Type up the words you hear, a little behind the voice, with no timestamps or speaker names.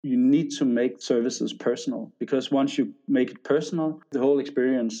You need to make services personal, because once you make it personal, the whole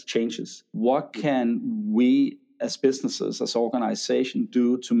experience changes. What can we as businesses, as organizations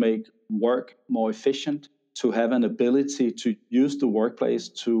do to make work more efficient, to have an ability to use the workplace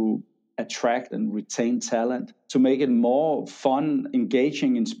to attract and retain talent, to make it more fun,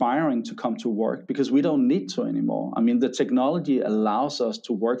 engaging, inspiring to come to work, because we don't need to anymore. I mean, the technology allows us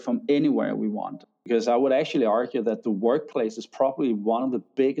to work from anywhere we want. Because I would actually argue that the workplace is probably one of the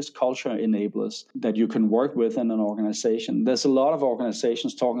biggest culture enablers that you can work with in an organization. There's a lot of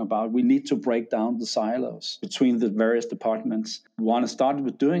organizations talking about we need to break down the silos between the various departments. Want to start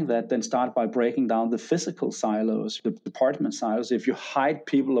with doing that, then start by breaking down the physical silos, the department silos. If you hide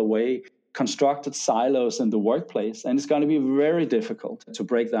people away, constructed silos in the workplace, and it's going to be very difficult to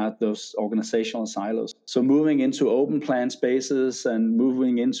break out those organizational silos. So moving into open plan spaces and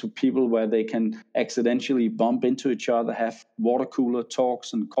moving into people where they can accidentally bump into each other, have water cooler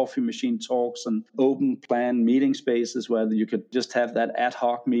talks and coffee machine talks and open plan meeting spaces where you could just have that ad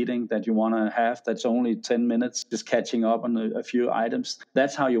hoc meeting that you want to have that's only 10 minutes, just catching up on a few items.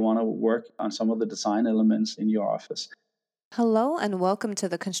 That's how you want to work on some of the design elements in your office. Hello and welcome to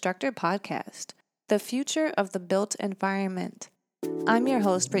the Constructor Podcast, the future of the built environment. I'm your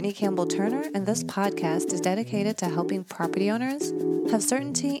host, Brittany Campbell Turner, and this podcast is dedicated to helping property owners have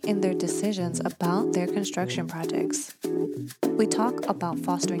certainty in their decisions about their construction projects. We talk about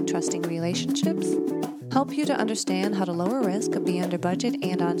fostering trusting relationships, help you to understand how to lower risk, be under budget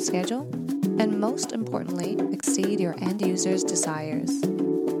and on schedule, and most importantly, exceed your end users' desires.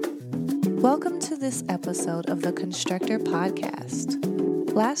 Welcome to this episode of the Constructor Podcast.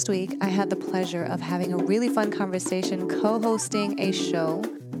 Last week, I had the pleasure of having a really fun conversation co-hosting a show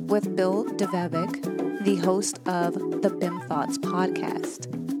with Bill DeVebic, the host of the BIM Thoughts podcast.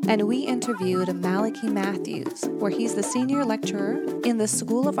 And we interviewed Malachi Matthews, where he's the senior lecturer in the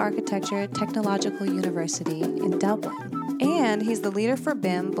School of Architecture Technological University in Dublin. And he's the leader for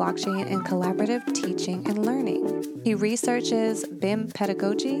BIM, blockchain, and collaborative teaching and learning. He researches BIM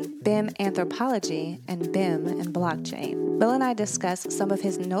pedagogy, BIM anthropology, and BIM and blockchain. Bill and I discuss some of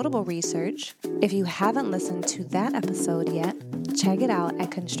his notable research. If you haven't listened to that episode yet, check it out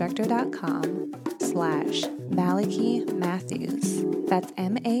at constructor.com/Malachi Matthews. That's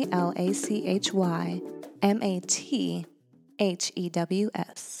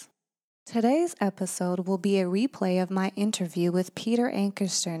MALACHYMATHEWS. Today's episode will be a replay of my interview with Peter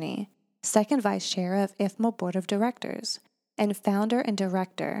Ankerstjerne, second vice chair of IFMA Board of Directors and founder and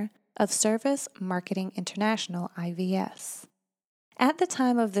director of Service Marketing International, IVS. At the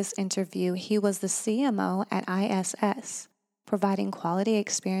time of this interview, he was the CMO at ISS, providing quality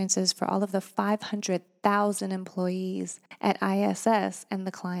experiences for all of the 500,000 employees at ISS and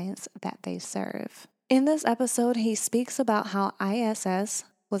the clients that they serve. In this episode, he speaks about how ISS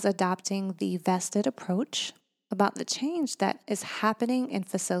was adopting the vested approach, about the change that is happening in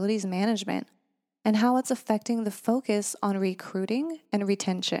facilities management, and how it's affecting the focus on recruiting and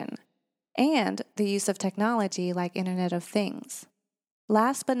retention, and the use of technology like Internet of Things.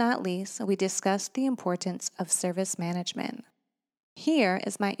 Last but not least, we discussed the importance of service management. Here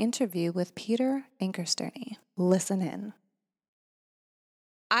is my interview with Peter Ankerstjerne. Listen in.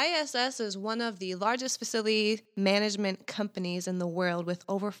 ISS is one of the largest facility management companies in the world with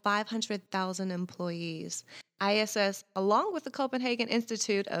over 500,000 employees. ISS, along with the Copenhagen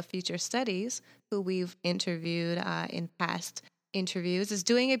Institute of Future Studies, who we've interviewed in past interviews, is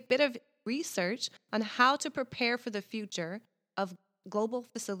doing a bit of research on how to prepare for the future of global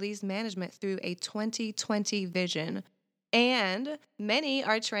facilities management through a 2020 vision. And many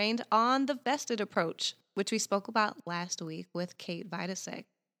are trained on the vested approach, which we spoke about last week with Kate Vidasek.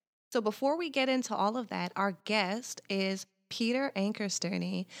 So before we get into all of that, our guest is Peter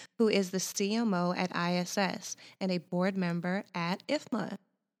Ankerstjerne, who is the CMO at ISS and a board member at IFMA.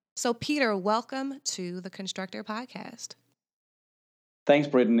 So Peter, welcome to the Constructor Podcast. Thanks,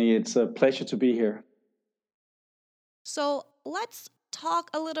 Brittany. It's a pleasure to be here. So let's talk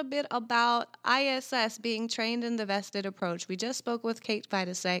a little bit about ISS being trained in the vested approach. We just spoke with Kate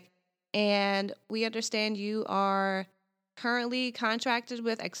Vidasek, and we understand you are currently contracted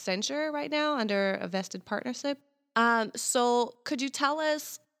with Accenture right now under a vested partnership. So could you tell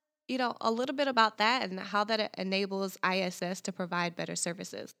us, a little bit about that and how that enables ISS to provide better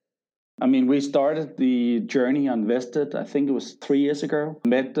services? I mean, we started the journey on vested, I think it was 3 years ago.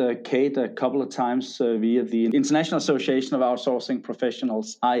 Met Kate a couple of times via the International Association of Outsourcing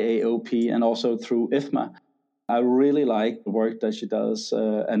Professionals, IAOP, and also through IFMA. I really like the work that she does,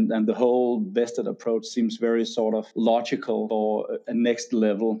 and the whole vested approach seems very sort of logical for a next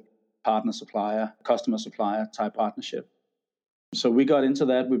level partner-supplier, customer-supplier type partnership. So we got into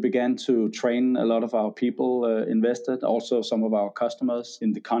that. We began to train a lot of our people, invested, also some of our customers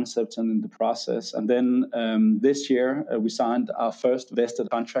in the concepts and in the process. And then this year, we signed our first vested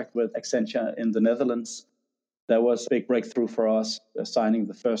contract with Accenture in the Netherlands. That was a big breakthrough for us, signing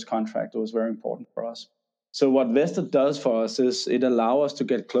the first contract. It was very important for us. So what vested does for us is it allows us to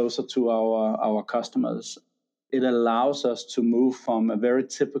get closer to our customers. It allows us to move from a very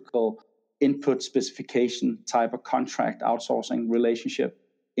typical input specification type of contract outsourcing relationship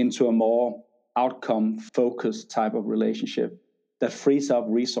into a more outcome focused type of relationship that frees up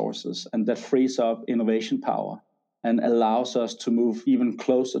resources and that frees up innovation power and allows us to move even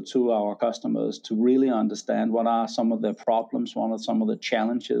closer to our customers to really understand what are some of their problems, what are some of the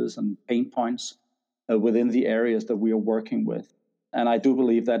challenges and pain points within the areas that we are working with. And I do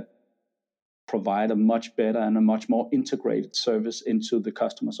believe that provide a much better and a much more integrated service into the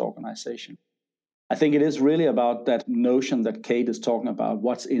customer's organization. I think it is really about that notion that Kate is talking about,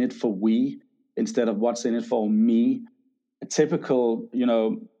 what's in it for we instead of what's in it for me. A typical,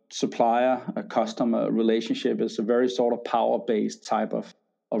 supplier, a customer relationship is a very sort of power-based type of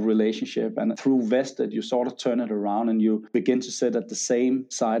relationship. And through Vested, you sort of turn it around and you begin to sit at the same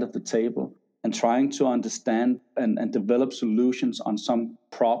side of the table and trying to understand and develop solutions on some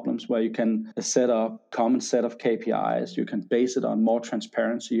problems where you can set up a common set of KPIs. You can base it on more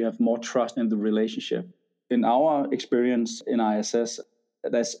transparency. You have more trust in the relationship. In our experience in ISS,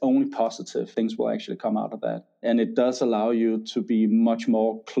 that's only positive things will actually come out of that. And it does allow you to be much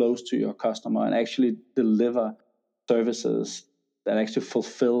more close to your customer and actually deliver services that actually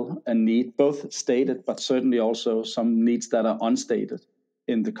fulfill a need, both stated, but certainly also some needs that are unstated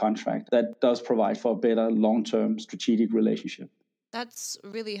in the contract. That does provide for a better long-term strategic relationship. That's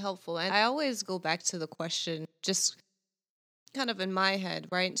really helpful. And I always go back to the question, just kind of in my head,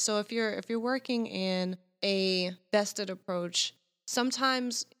 right? So if you're working in a vested approach,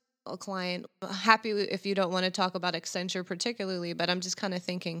 sometimes a client, happy if you don't want to talk about Accenture particularly, but I'm just kind of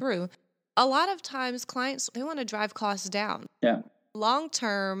thinking through. A lot of times clients, they want to drive costs down. Yeah. Long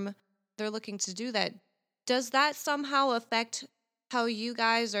term, they're looking to do that. Does that somehow affect how you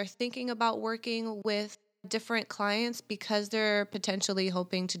guys are thinking about working with different clients because they're potentially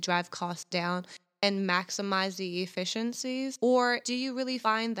hoping to drive costs down and maximize the efficiencies? Or do you really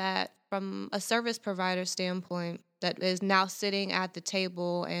find that from a service provider standpoint that is now sitting at the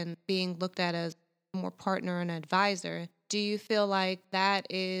table and being looked at as more partner and advisor, do you feel like that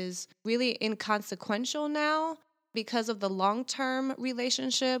is really inconsequential now because of the long-term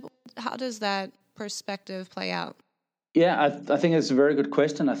relationship? How does that perspective play out? Yeah, I think it's a very good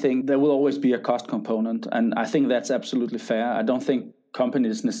question. I think there will always be a cost component, and I think that's absolutely fair. I don't think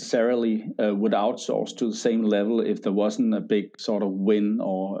companies necessarily would outsource to the same level if there wasn't a big sort of win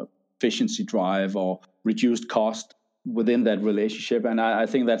or efficiency drive or reduced cost within that relationship. And I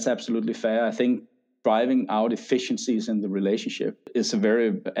think that's absolutely fair. I think driving out efficiencies in the relationship is a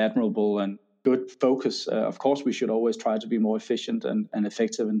very admirable and good focus. Of course, we should always try to be more efficient and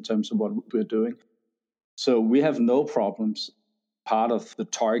effective in terms of what we're doing. So we have no problems. Part of the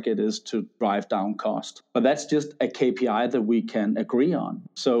target is to drive down cost. But that's just a KPI that we can agree on.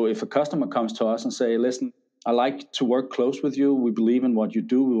 So if a customer comes to us and say, listen, I like to work close with you. We believe in what you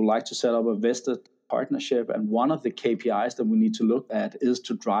do. We would like to set up a vested partnership. And one of the KPIs that we need to look at is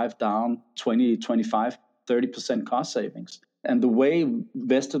to drive down 20, 25, 30% cost savings. And the way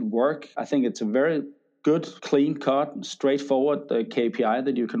vested work, I think it's a very good, clean cut, straightforward KPI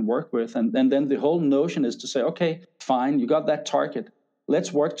that you can work with. And then the whole notion is to say, okay, fine, you got that target.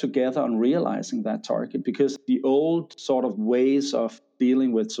 Let's work together on realizing that target, because the old sort of ways of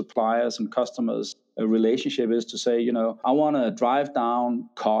dealing with suppliers and customers, a relationship is to say, I want to drive down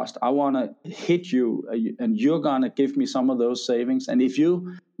cost. I want to hit you and you're going to give me some of those savings. And if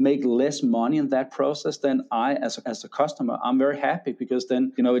you make less money in that process, then I, as a customer, I'm very happy, because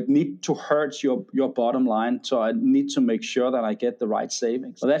then, it needs to hurt your bottom line. So I need to make sure that I get the right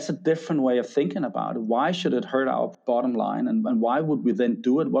savings. So that's a different way of thinking about it. Why should it hurt our bottom line? And why would we then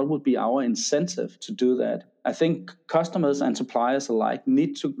do it? What would be our incentive to do that? I think customers and suppliers alike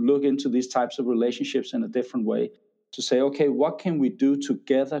need to look into these types of relationships in a different way, to say, okay, what can we do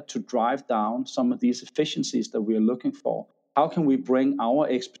together to drive down some of these efficiencies that we are looking for? How can we bring our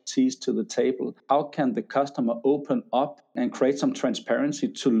expertise to the table? How can the customer open up and create some transparency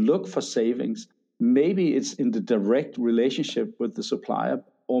to look for savings? Maybe it's in the direct relationship with the supplier,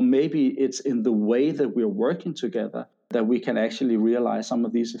 or maybe it's in the way that we're working together that we can actually realize some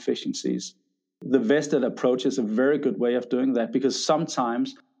of these efficiencies. The vested approach is a very good way of doing that, because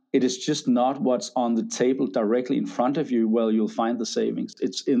sometimes it is just not what's on the table directly in front of you where you'll find the savings.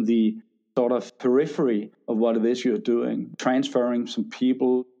 It's in the sort of periphery of what it is you're doing, transferring some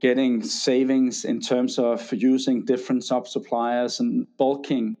people, getting savings in terms of using different sub-suppliers and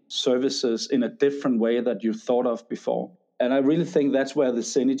bulking services in a different way that you thought of before. And I really think that's where the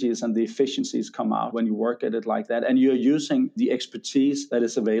synergies and the efficiencies come out when you work at it like that. And you're using the expertise that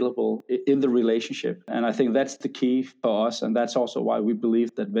is available in the relationship. And I think that's the key for us. And that's also why we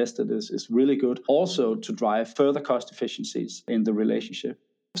believe that Vested is really good also to drive further cost efficiencies in the relationship.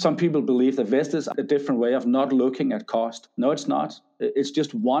 Some people believe that Vested is a different way of not looking at cost. No, it's not. It's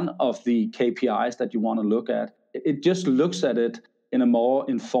just one of the KPIs that you want to look at. It just looks at it in a more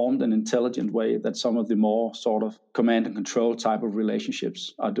informed and intelligent way that some of the more sort of command and control type of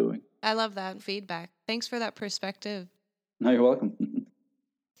relationships are doing. I love that feedback. Thanks for that perspective. No, you're welcome.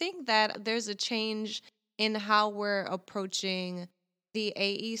 I think that there's a change in how we're approaching the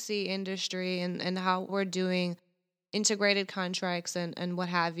AEC industry and how we're doing integrated contracts and what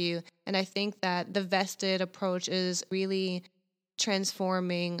have you. And I think that the vested approach is really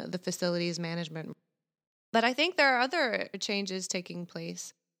transforming the facilities management. But I think there are other changes taking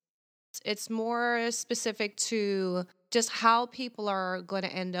place. It's more specific to just how people are going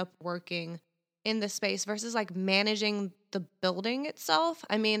to end up working in the space versus like managing the building itself.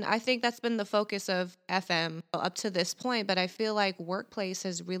 I mean, I think that's been the focus of FM up to this point, but I feel like workplace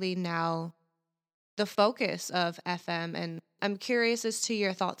is really now the focus of FM. And I'm curious as to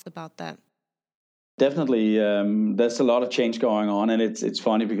your thoughts about that. Definitely, there's a lot of change going on, and it's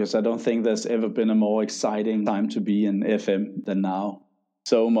funny because I don't think there's ever been a more exciting time to be in FM than now.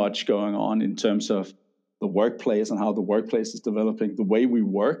 So much going on in terms of the workplace and how the workplace is developing, the way we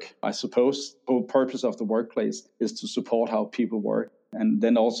work. I suppose the whole purpose of the workplace is to support how people work. And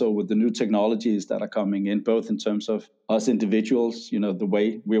then also with the new technologies that are coming in, both in terms of us individuals, the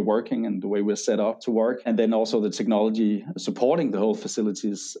way we're working and the way we're set up to work. And then also the technology supporting the whole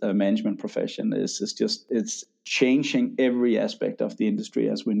facilities management profession it's changing every aspect of the industry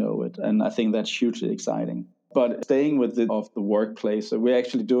as we know it. And I think that's hugely exciting. But staying with the workplace, so we're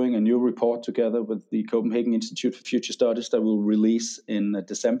actually doing a new report together with the Copenhagen Institute for Future Studies that we'll release in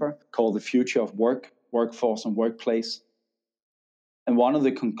December called The Future of Work, Workforce and Workplace. And one of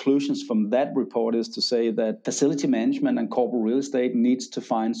the conclusions from that report is to say that facility management and corporate real estate needs to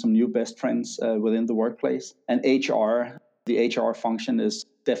find some new best friends within the workplace. And the HR function is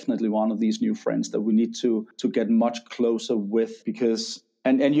definitely one of these new friends that we need to get much closer with because,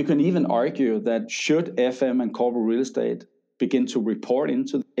 and you can even argue that should FM and corporate real estate begin to report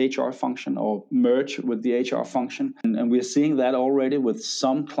into the HR function or merge with the HR function. And we're seeing that already with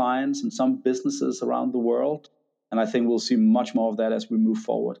some clients and some businesses around the world. And I think we'll see much more of that as we move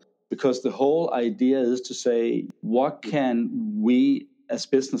forward. Because the whole idea is to say, what can we as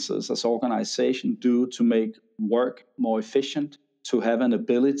businesses, as organizations do to make work more efficient, to have an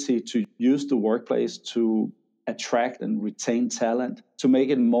ability to use the workplace to attract and retain talent, to make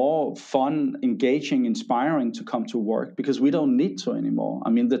it more fun, engaging, inspiring to come to work, because we don't need to anymore. I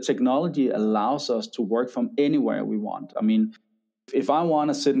mean, the technology allows us to work from anywhere we want. I mean, if I want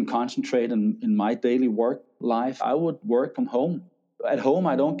to sit and concentrate in my daily work life, I would work from home. At home,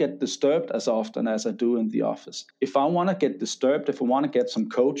 I don't get disturbed as often as I do in the office. If I want to get disturbed, if I want to get some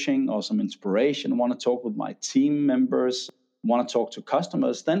coaching or some inspiration, want to talk with my team members, want to talk to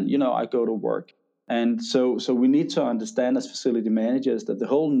customers, then, I go to work. And so we need to understand as facility managers that the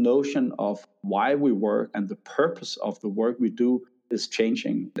whole notion of why we work and the purpose of the work we do is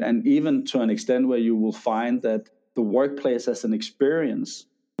changing. And even to an extent where you will find that the workplace as an experience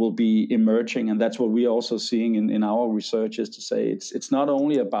will be emerging. And that's what we're also seeing in our research is to say it's not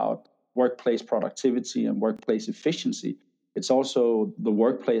only about workplace productivity and workplace efficiency, it's also the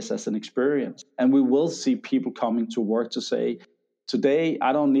workplace as an experience. And we will see people coming to work to say, today,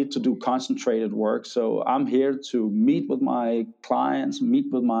 I don't need to do concentrated work. So I'm here to meet with my clients,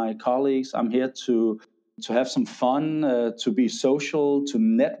 meet with my colleagues. I'm here to have some fun, to be social, to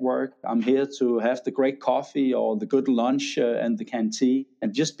network. I'm here to have the great coffee or the good lunch and the canteen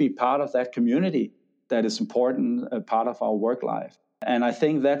and just be part of that community that is important, part of our work life. And I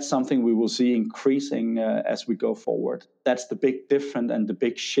think that's something we will see increasing as we go forward. That's the big difference and the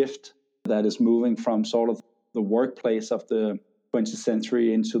big shift that is moving from sort of the workplace of the 20th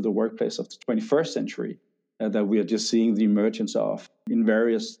century into the workplace of the 21st century that we are just seeing the emergence of in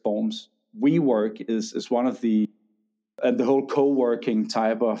various forms. WeWork is one of the whole co-working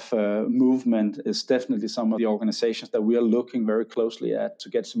type of movement is definitely some of the organizations that we are looking very closely at to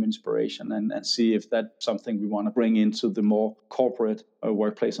get some inspiration and see if that's something we want to bring into the more corporate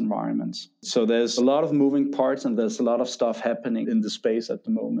workplace environments. So there's a lot of moving parts and there's a lot of stuff happening in the space at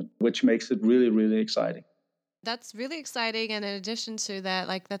the moment, which makes it really, really exciting. That's really exciting. And in addition to that,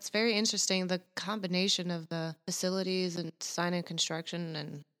 like, that's very interesting, the combination of the facilities and design and construction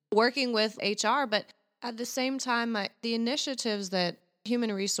and working with HR. But at the same time, the initiatives that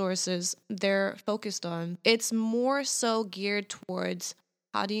human resources they're focused on, it's more so geared towards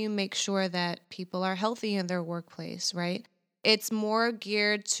how do you make sure that people are healthy in their workplace, right? It's more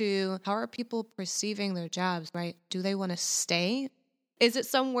geared to how are people perceiving their jobs, right? Do they want to stay? Is it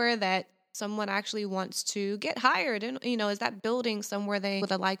somewhere that someone actually wants to get hired? And, is that building somewhere they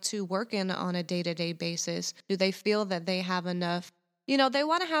would like to work in on a day-to-day basis? Do they feel that they have enough? They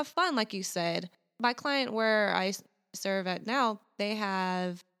want to have fun, like you said. My client where I serve at now, they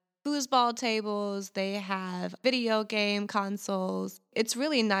have foosball tables, they have video game consoles. It's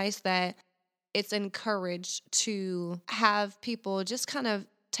really nice that it's encouraged to have people just kind of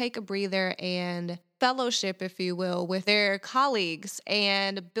take a breather and fellowship, if you will, with their colleagues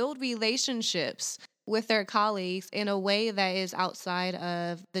and build relationships with their colleagues in a way that is outside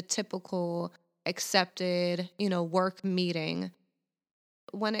of the typical accepted, work meeting.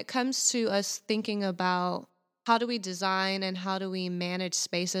 When it comes to us thinking about how do we design and how do we manage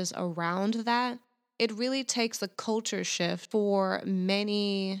spaces around that, it really takes a culture shift for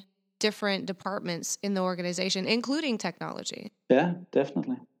many different departments in the organization, including technology. Yeah,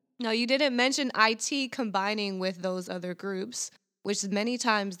 definitely. Now, you didn't mention IT combining with those other groups, which many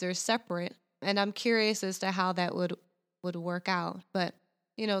times they're separate. And I'm curious as to how that would work out. But,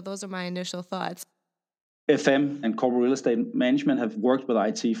 those are my initial thoughts. FM and corporate real estate management have worked with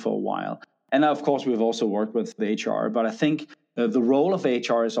IT for a while. And of course, we've also worked with the HR. But I think the role of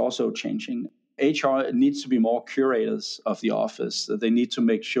HR is also changing. HR needs to be more curators of the office. They need to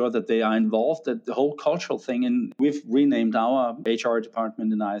make sure that they are involved, that the whole cultural thing. And we've renamed our HR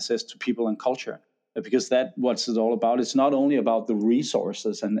department in ISS to People and Culture, because that's what it's all about. It's not only about the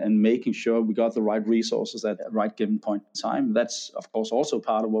resources and making sure we got the right resources at the right given point in time. That's, of course, also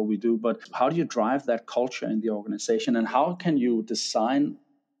part of what we do. But how do you drive that culture in the organization? And how can you design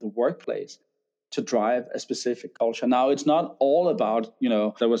the workplace to drive a specific culture? Now, it's not all about,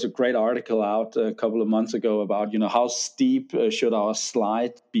 there was a great article out a couple of months ago about, how steep should our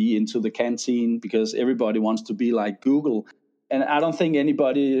slide be into the canteen because everybody wants to be like Google. And I don't think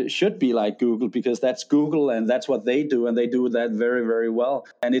anybody should be like Google because that's Google and that's what they do. And they do that very, very well.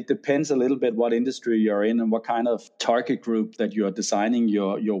 And it depends a little bit what industry you're in and what kind of target group that you're designing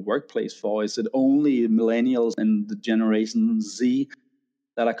your workplace for. Is it only millennials and the Generation Z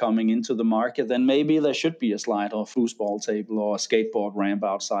that are coming into the market? Then maybe there should be a slide or a foosball table or a skateboard ramp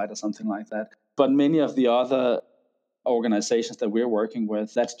outside or something like that. But many of the other organizations that we're working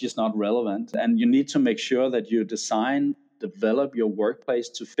with, that's just not relevant. And you need to make sure that you develop your workplace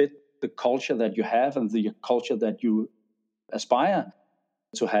to fit the culture that you have and the culture that you aspire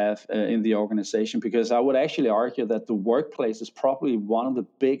to have in the organization. Because I would actually argue that the workplace is probably one of the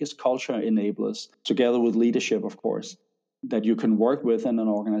biggest culture enablers, together with leadership, of course, that you can work with in an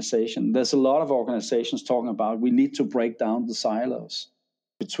organization. There's a lot of organizations talking about we need to break down the silos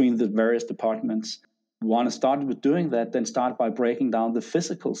between the various departments. Want to start with doing that, then start by breaking down the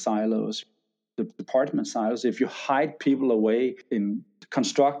physical silos, the department silos. If you hide people away in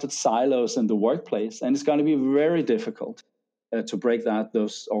constructed silos in the workplace, and it's going to be very difficult to break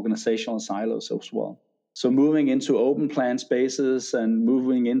those organizational silos as well. So moving into open plan spaces and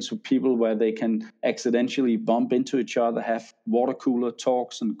moving into people where they can accidentally bump into each other, have water cooler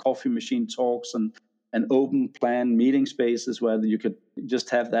talks and coffee machine talks and open plan meeting spaces where you could just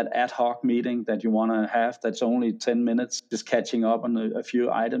have that ad hoc meeting that you want to have that's only 10 minutes, just catching up on a few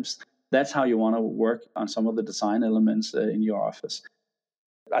items. That's how you want to work on some of the design elements in your office.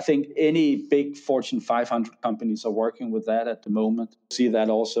 I think any big Fortune 500 companies are working with that at the moment. See that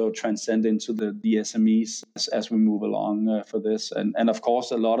also transcend into the SMEs as we move along for this. And of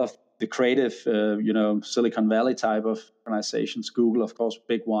course, a lot of the creative, Silicon Valley type of organizations, Google, of course,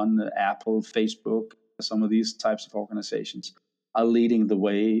 big one, Apple, Facebook, some of these types of organizations are leading the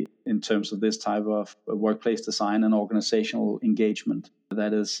way in terms of this type of workplace design and organizational engagement.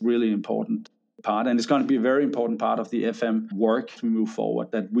 That is really important part, and it's going to be a very important part of the FM work to move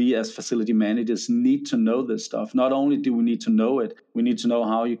forward, that we as facility managers need to know this stuff. Not only do we need to know it, we need to know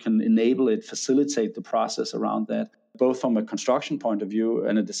how you can enable it, facilitate the process around that, both from a construction point of view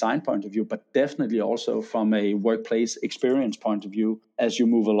and a design point of view, but definitely also from a workplace experience point of view as you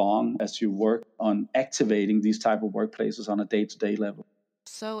move along, as you work on activating these type of workplaces on a day-to-day level.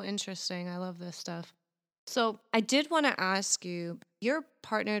 So interesting. I love this stuff. So I did want to ask you, you're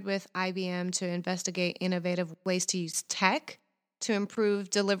partnered with IBM to investigate innovative ways to use tech to improve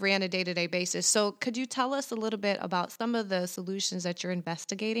delivery on a day-to-day basis. So could you tell us a little bit about some of the solutions that you're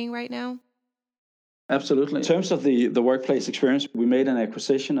investigating right now? Absolutely. In terms of the workplace experience, we made an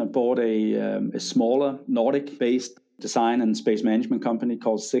acquisition and bought a smaller Nordic-based design and space management company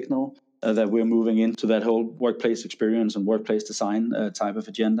called Signal that we're moving into that whole workplace experience and workplace design type of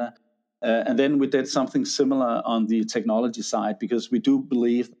agenda. And then we did something similar on the technology side, because we do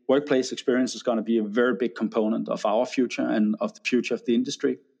believe workplace experience is going to be a very big component of our future and of the future of the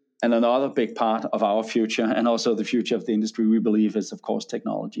industry. And another big part of our future and also the future of the industry, we believe, is, of course,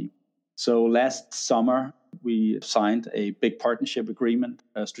 technology. So last summer, we signed a big partnership agreement,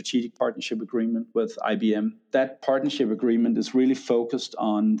 a strategic partnership agreement with IBM. That partnership agreement is really focused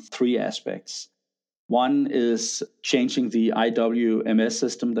on three aspects. One is changing the IWMS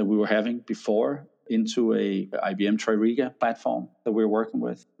system that we were having before into a IBM Tririga platform that we're working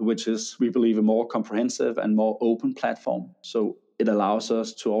with, which is, we believe, a more comprehensive and more open platform. So it allows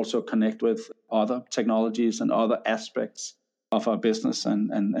us to also connect with other technologies and other aspects of our business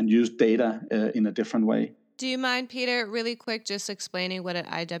and use data in a different way. Do you mind, Peter, really quick, just explaining what an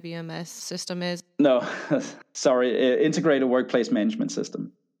IWMS system is? No, sorry, integrated workplace management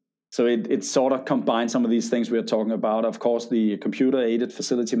system. So it sort of combines some of these things we are talking about. Of course, the computer-aided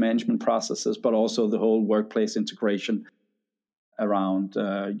facility management processes, but also the whole workplace integration around,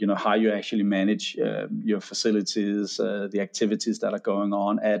 how you actually manage your facilities, the activities that are going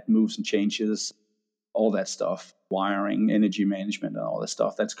on, add moves and changes, all that stuff, wiring, energy management, and all that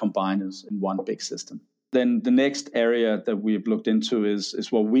stuff. That's combined in one big system. Then the next area that we've looked into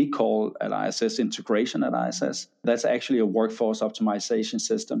is what we call at ISS integration at ISS. That's actually a workforce optimization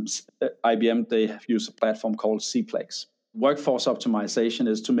system. IBM, they use a platform called Cplex. Workforce optimization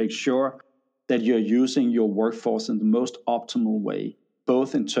is to make sure that you're using your workforce in the most optimal way,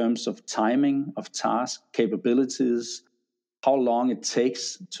 both in terms of timing of task, capabilities, how long it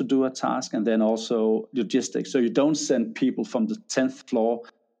takes to do a task, and then also logistics. So you don't send people from the 10th floor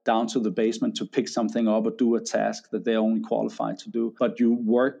down to the basement to pick something up or do a task that they're only qualified to do. But you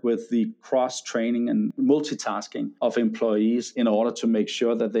work with the cross-training and multitasking of employees in order to make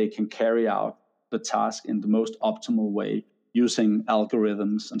sure that they can carry out the task in the most optimal way, using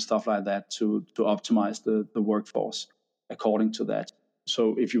algorithms and stuff like that to optimize the workforce according to that.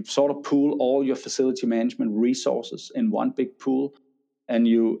 So if you sort of pool all your facility management resources in one big pool, and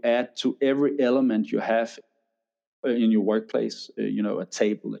you add to every element you have in your workplace, a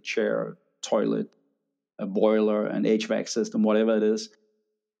table, a chair, a toilet, a boiler, an HVAC system, whatever it is,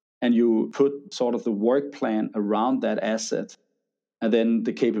 and you put sort of the work plan around that asset, and then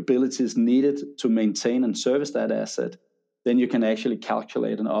the capabilities needed to maintain and service that asset, then you can actually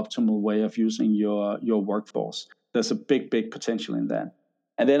calculate an optimal way of using your workforce. There's a big potential in that.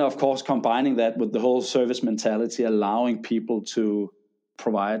 And then, of course, combining that with the whole service mentality, allowing people to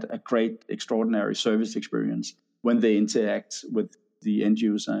provide a great, extraordinary service experience when they interact with the end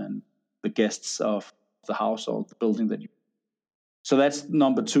user and the guests of the house or the building that you. So that's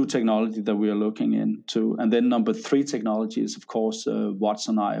number 2 technology that we are looking into. And then number 3 technology is, of course,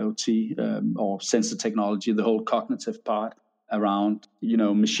 Watson IoT or sensor technology, the whole cognitive part around,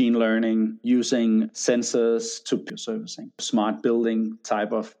 machine learning, using sensors to servicing, smart building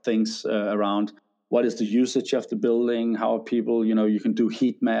type of things around what is the usage of the building, how people, you can do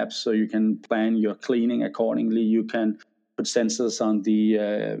heat maps so you can plan your cleaning accordingly. You can put sensors on the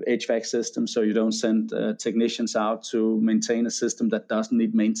HVAC system so you don't send technicians out to maintain a system that doesn't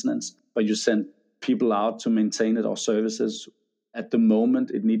need maintenance, but you send people out to maintain it or services at the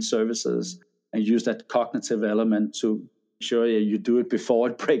moment it needs services, and use that cognitive element to sure you do it before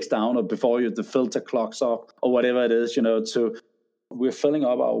it breaks down or before the filter clogs up or whatever it is, we're filling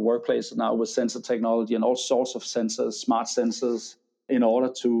up our workplace now with sensor technology and all sorts of sensors, smart sensors, in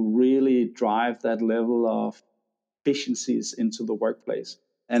order to really drive that level of efficiencies into the workplace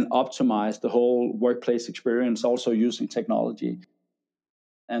and optimize the whole workplace experience, also using technology.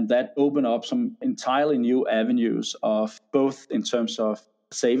 And that open up some entirely new avenues of both in terms of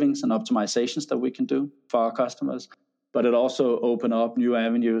savings and optimizations that we can do for our customers, but it also open up new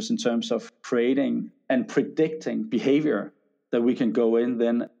avenues in terms of creating and predicting behavior that we can go in,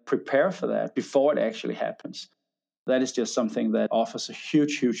 then prepare for that before it actually happens. That is just something that offers a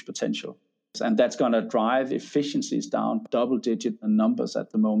huge potential. And that's going to drive efficiencies down double-digit numbers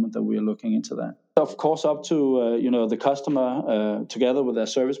at the moment that we are looking into that. Of course, up to the customer together with their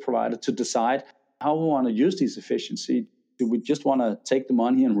service provider to decide how we want to use these efficiencies. Do we just want to take the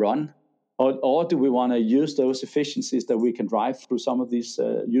money and run? Or do we want to use those efficiencies that we can drive through some of these,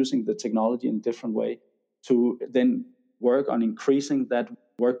 using the technology in a different way, to then work on increasing that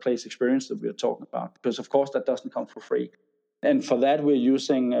workplace experience that we're talking about? Because, of course, that doesn't come for free. And for that, we're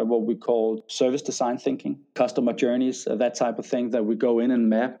using what we call service design thinking, customer journeys, that type of thing that we go in and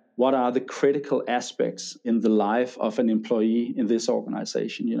map what are the critical aspects in the life of an employee in this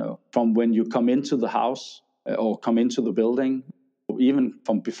organization, from when you come into the house or come into the building, even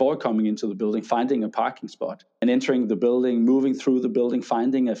from before coming into the building, finding a parking spot and entering the building, moving through the building,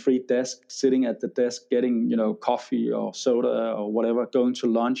 finding a free desk, sitting at the desk, getting, coffee or soda or whatever, going to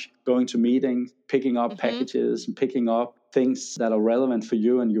lunch, going to meetings, picking up packages and picking up things that are relevant for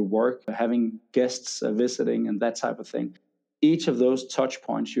you and your work, having guests visiting and that type of thing. Each of those touch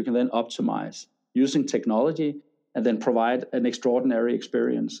points you can then optimize using technology and then provide an extraordinary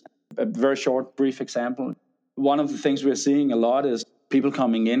experience. A very short, brief example. One of the things we're seeing a lot is people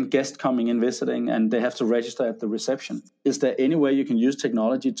coming in, guests coming in visiting, and they have to register at the reception. Is there any way you can use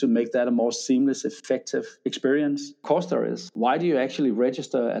technology to make that a more seamless, effective experience? Of course there is. Why do you actually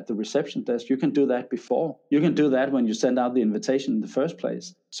register at the reception desk? You can do that before. You can do that when you send out the invitation in the first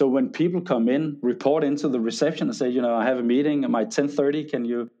place. So when people come in, report into the reception and say, I have a meeting at my 10:30, can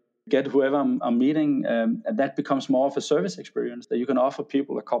you get whoever I'm meeting, and that becomes more of a service experience that you can offer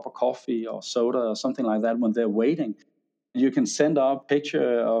people a cup of coffee or soda or something like that when they're waiting. You can send out a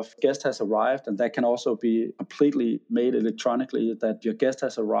picture of guest has arrived, and that can also be completely made electronically that your guest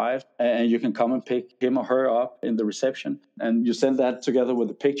has arrived, and you can come and pick him or her up in the reception. And you send that together with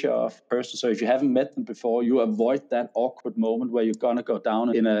a picture of the person. So if you haven't met them before, you avoid that awkward moment where you're going to go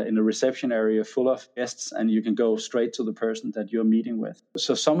down in a reception area full of guests, and you can go straight to the person that you're meeting with.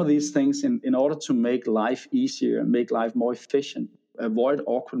 So some of these things, in order to make life easier and make life more efficient, avoid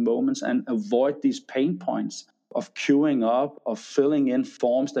awkward moments and avoid these pain points of queuing up, of filling in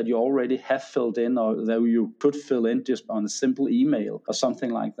forms that you already have filled in or that you could fill in just on a simple email or something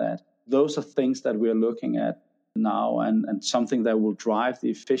like that. Those are things that we're looking at now and something that will drive the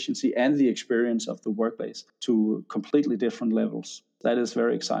efficiency and the experience of the workplace to completely different levels. That is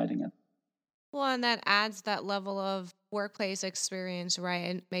very exciting. Well, and that adds that level of workplace experience, right?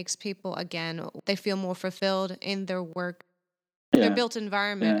 And makes people, again, they feel more fulfilled in their work, their built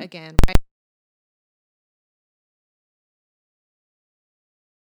environment again, right?